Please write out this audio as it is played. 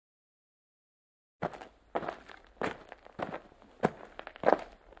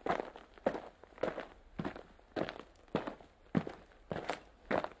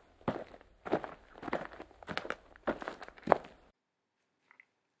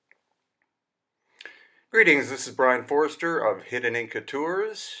Greetings, this is Brian Forrester of Hidden Inca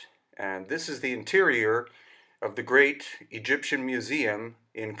Tours, and this is the interior of the Great Egyptian Museum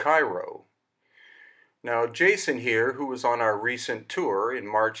in Cairo. Now, Jason here, who was on our recent tour in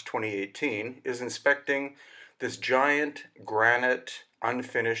March 2018, is inspecting this giant granite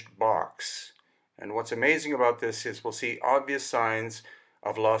unfinished box. And what's amazing about this is we'll see obvious signs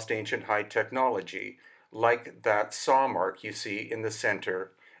of lost ancient high technology, like that saw mark you see in the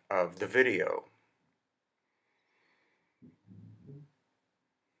center of the video.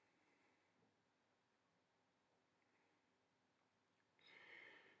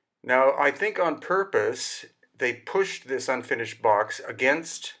 Now, I think on purpose, they pushed this unfinished box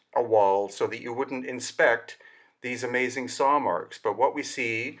against a wall so that you wouldn't inspect these amazing saw marks. But what we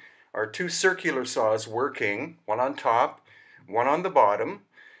see are two circular saws working, one on top, one on the bottom,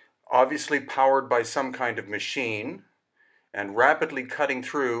 obviously powered by some kind of machine, and rapidly cutting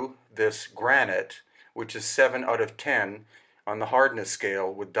through this granite, which is 7 out of 10 on the hardness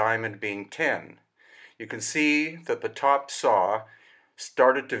scale, with diamond being 10. You can see that the top saw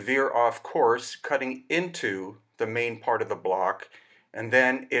started to veer off course, cutting into the main part of the block, and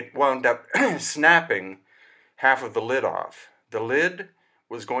then it wound up snapping half of the lid off. The lid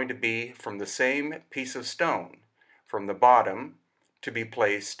was going to be from the same piece of stone, from the bottom, to be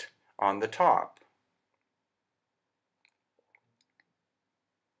placed on the top.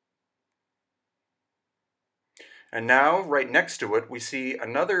 And now, right next to it, we see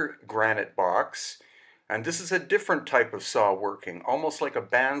another granite box, and this is a different type of saw working, almost like a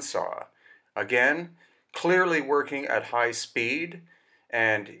bandsaw. Again, clearly working at high speed,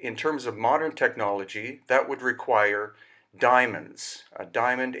 and in terms of modern technology, that would require diamonds, a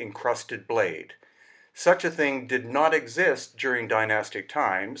diamond-encrusted blade. Such a thing did not exist during dynastic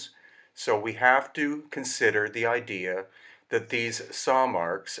times, so we have to consider the idea that these saw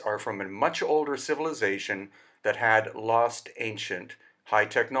marks are from a much older civilization that had lost ancient high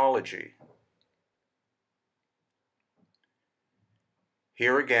technology.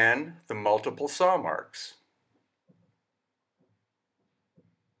 Here again, the multiple saw marks.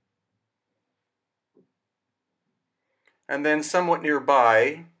 And then somewhat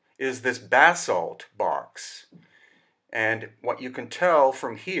nearby is this basalt box. And what you can tell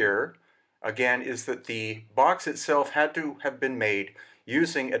from here, again, is that the box itself had to have been made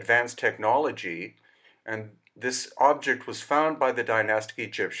using advanced technology, and this object was found by the dynastic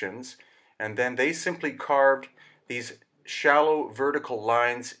Egyptians, and then they simply carved these shallow vertical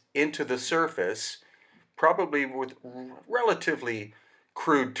lines into the surface, probably with relatively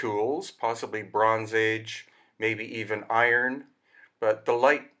crude tools, possibly Bronze Age, maybe even iron, but the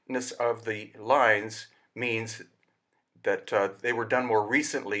lightness of the lines means that they were done more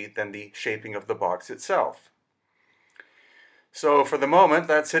recently than the shaping of the box itself. So for the moment,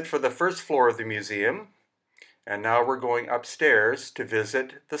 that's it for the first floor of the museum, and now we're going upstairs to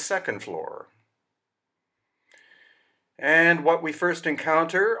visit the second floor. And what we first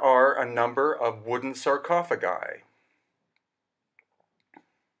encounter are a number of wooden sarcophagi.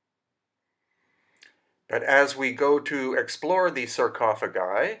 But as we go to explore these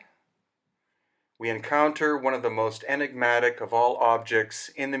sarcophagi, we encounter one of the most enigmatic of all objects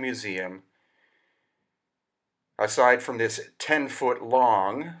in the museum. Aside from this 10-foot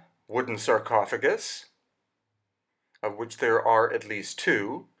long wooden sarcophagus, of which there are at least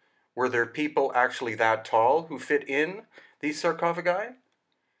two, were there people actually that tall who fit in these sarcophagi?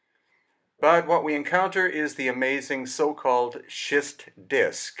 But what we encounter is the amazing so-called schist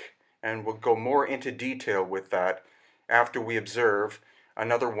disc, and we'll go more into detail with that after we observe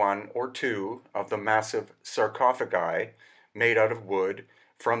another one or two of the massive sarcophagi made out of wood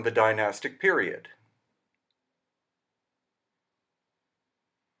from the dynastic period.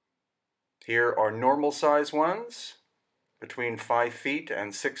 Here are normal size ones, between 5 feet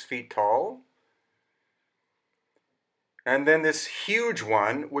and 6 feet tall. And then this huge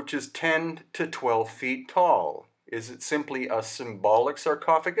one, which is 10 to 12 feet tall. Is it simply a symbolic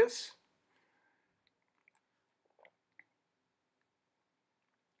sarcophagus?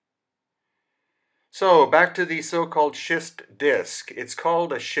 So back to the so-called schist disc. It's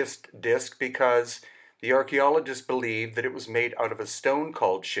called a schist disc because the archaeologists believe that it was made out of a stone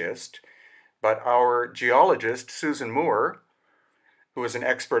called schist, but our geologist, Susan Moore, who is an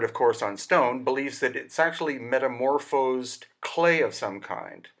expert, of course, on stone, believes that it's actually metamorphosed clay of some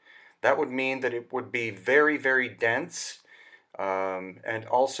kind. That would mean that it would be very, very dense, and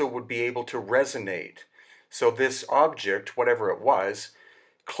also would be able to resonate. So this object, whatever it was,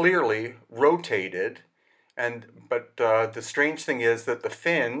 clearly rotated, but the strange thing is that the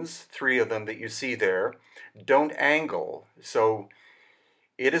fins, 3 of them that you see there, don't angle. So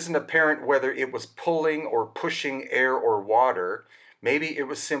It isn't apparent whether it was pulling or pushing air or water. Maybe it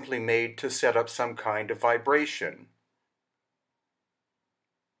was simply made to set up some kind of vibration.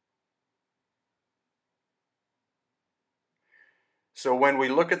 So when we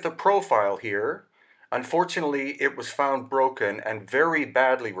look at the profile here, unfortunately it was found broken and very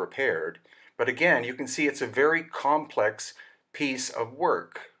badly repaired. But again, you can see it's a very complex piece of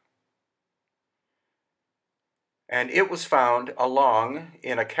work. And it was found along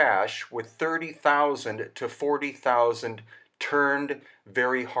in a cache with 30,000 to 40,000 turned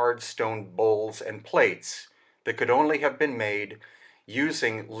very hard stone bowls and plates that could only have been made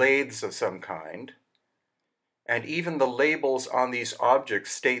using lathes of some kind. And even the labels on these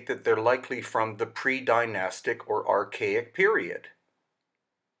objects state that they're likely from the pre-dynastic or archaic period.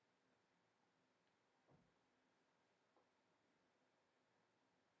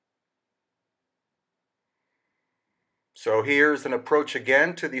 So here's an approach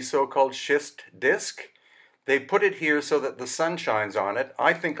again to the so-called schist disk. They put it here so that the sun shines on it,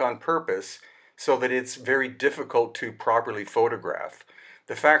 I think on purpose, so that it's very difficult to properly photograph.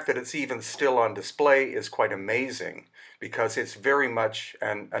 The fact that it's even still on display is quite amazing because it's very much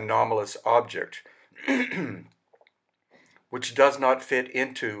an anomalous object which does not fit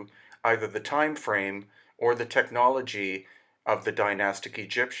into either the time frame or the technology of the dynastic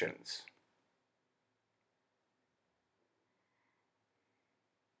Egyptians.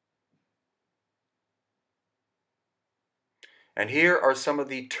 And here are some of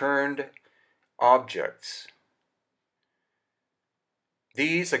the turned objects.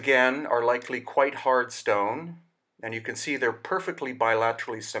 These, again, are likely quite hard stone, and you can see they're perfectly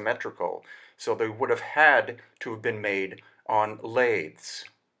bilaterally symmetrical, so they would have had to have been made on lathes.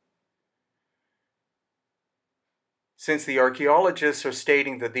 Since the archaeologists are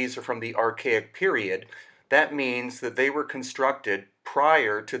stating that these are from the archaic period, that means that they were constructed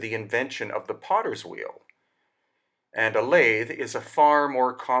prior to the invention of the potter's wheel. And a lathe is a far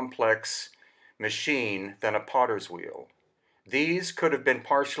more complex machine than a potter's wheel. These could have been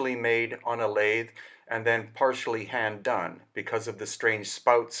partially made on a lathe and then partially hand done because of the strange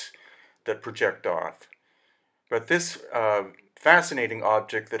spouts that project off. But this fascinating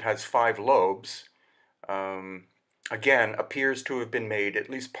object that has 5 lobes, again, appears to have been made at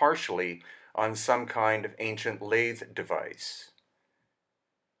least partially on some kind of ancient lathe device.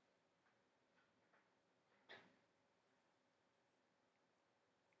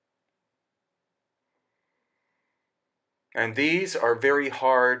 And these are very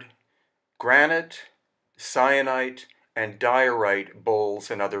hard granite, syenite, and diorite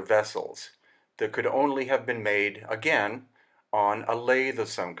bowls and other vessels that could only have been made, again, on a lathe of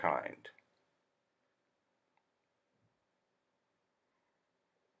some kind.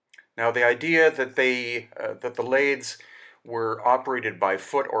 Now, the idea that the lathes were operated by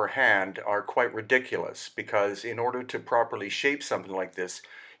foot or hand are quite ridiculous because in order to properly shape something like this,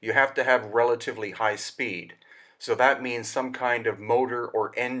 you have to have relatively high speed. So that means some kind of motor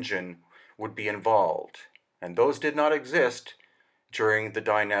or engine would be involved, and those did not exist during the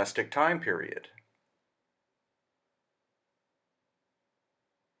dynastic time period.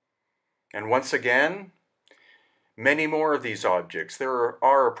 And once again, many more of these objects. There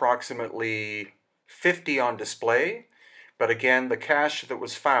are approximately 50 on display, but again, the cache that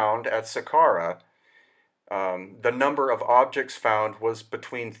was found at Saqqara, the number of objects found was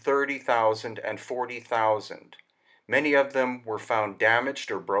between 30,000 and 40,000. Many of them were found damaged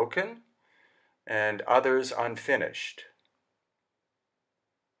or broken, and others unfinished.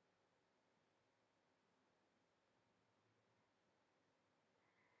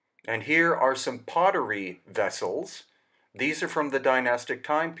 And here are some pottery vessels. These are from the dynastic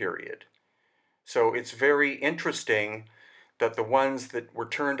time period. So it's very interesting that the ones that were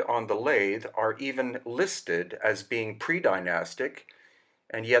turned on the lathe are even listed as being pre-dynastic,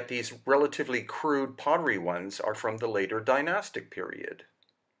 and yet these relatively crude pottery ones are from the later dynastic period.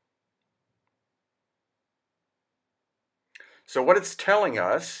 So what it's telling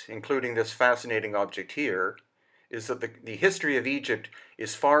us, including this fascinating object here, is that the history of Egypt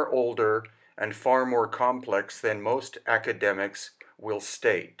is far older and far more complex than most academics will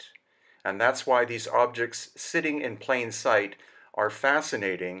state. And that's why these objects sitting in plain sight are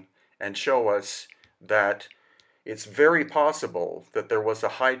fascinating and show us that it's very possible that there was a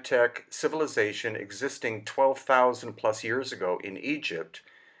high-tech civilization existing 12,000 plus years ago in Egypt,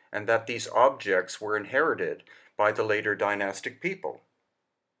 and that these objects were inherited by the later dynastic people.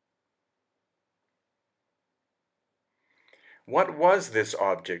 What was this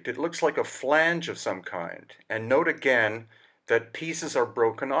object? It looks like a flange of some kind. And note again that pieces are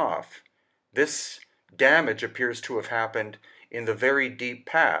broken off. This damage appears to have happened in the very deep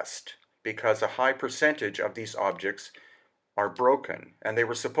past, because a high percentage of these objects are broken, and they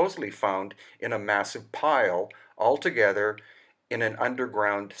were supposedly found in a massive pile all together in an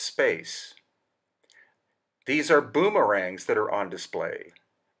underground space. These are boomerangs that are on display.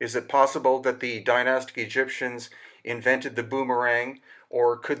 Is it possible that the dynastic Egyptians invented the boomerang,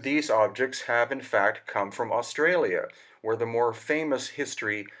 or could these objects have in fact come from Australia, where the more famous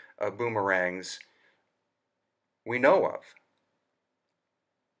history of boomerangs we know of?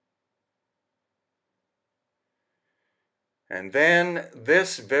 And then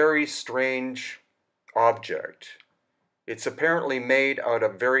this very strange object. It's apparently made out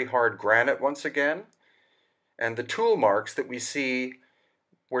of very hard granite once again, and the tool marks that we see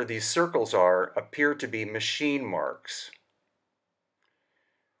where these circles are appear to be machine marks.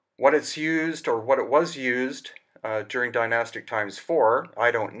 What it's used, or what it was used during dynastic times for,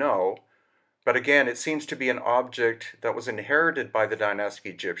 I don't know, but again, it seems to be an object that was inherited by the dynastic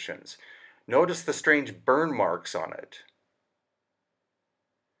Egyptians. Notice the strange burn marks on it.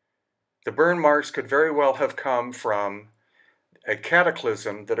 The burn marks could very well have come from a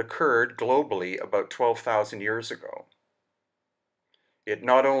cataclysm that occurred globally about 12,000 years ago. It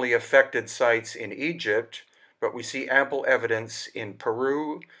not only affected sites in Egypt, but we see ample evidence in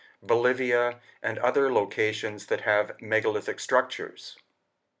Peru, Bolivia, and other locations that have megalithic structures.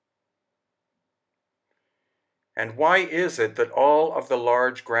 And why is it that all of the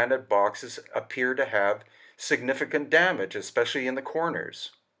large granite boxes appear to have significant damage, especially in the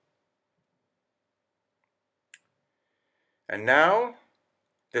corners? And now,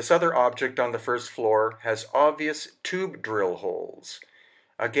 this other object on the first floor has obvious tube drill holes.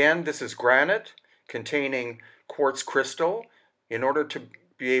 Again, this is granite containing quartz crystal. In order to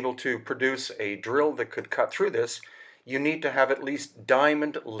be able to produce a drill that could cut through this, you need to have at least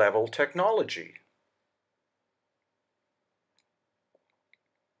diamond level technology.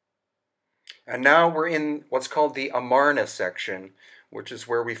 And now we're in what's called the Amarna section, which is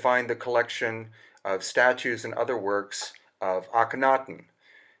where we find the collection of statues and other works of Akhenaten,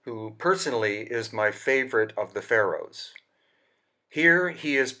 who personally is my favorite of the pharaohs. Here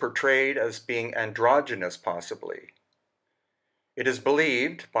he is portrayed as being androgynous, possibly. It is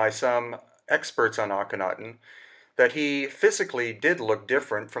believed by some experts on Akhenaten that he physically did look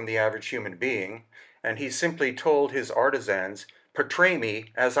different from the average human being, and he simply told his artisans, "Portray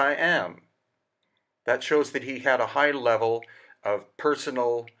me as I am." That shows that he had a high level of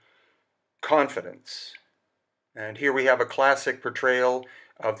personal confidence. And here we have a classic portrayal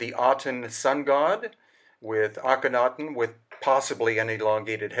of the Aten sun god with Akhenaten with possibly an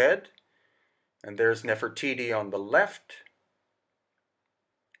elongated head. And there's Nefertiti on the left.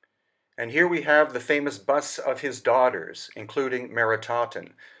 And here we have the famous busts of his daughters, including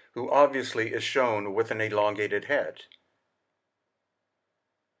Meritaten, who obviously is shown with an elongated head.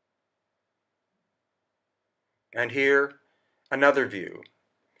 And here, another view.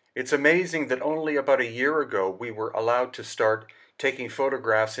 It's amazing that only about a year ago we were allowed to start taking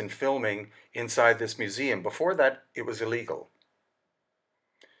photographs and filming inside this museum. Before that, it was illegal.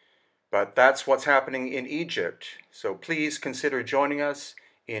 But that's what's happening in Egypt. So please consider joining us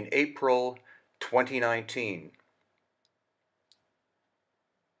in April 2019.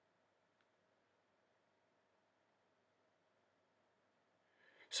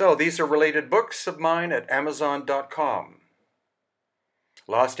 So these are related books of mine at Amazon.com.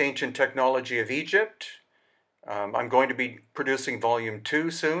 Lost Ancient Technology of Egypt. I'm going to be producing volume 2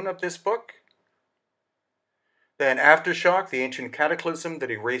 soon of this book. Then Aftershock, the Ancient Cataclysm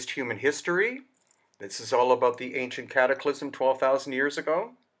that Erased Human History. This is all about the ancient cataclysm 12,000 years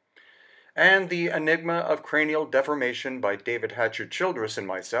ago. And The Enigma of Cranial Deformation by David Hatcher Childress and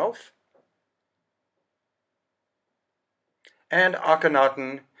myself. And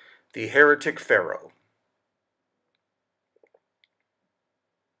Akhenaten, the Heretic Pharaoh.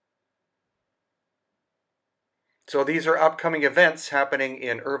 So these are upcoming events happening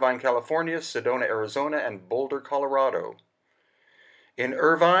in Irvine, California, Sedona, Arizona, and Boulder, Colorado. In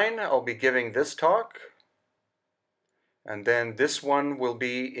Irvine, I'll be giving this talk, and then this one will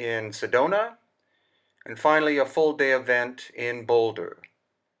be in Sedona, and finally a full-day event in Boulder.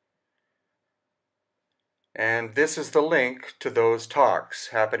 And this is the link to those talks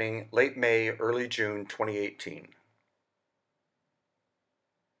happening late May, early June 2018.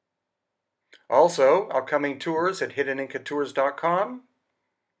 Also, upcoming tours at hiddenincatours.com.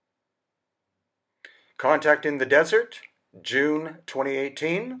 Contact in the Desert, June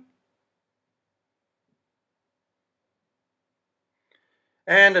 2018.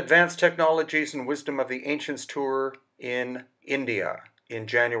 And Advanced Technologies and Wisdom of the Ancients Tour in India in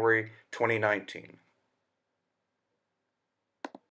January 2019.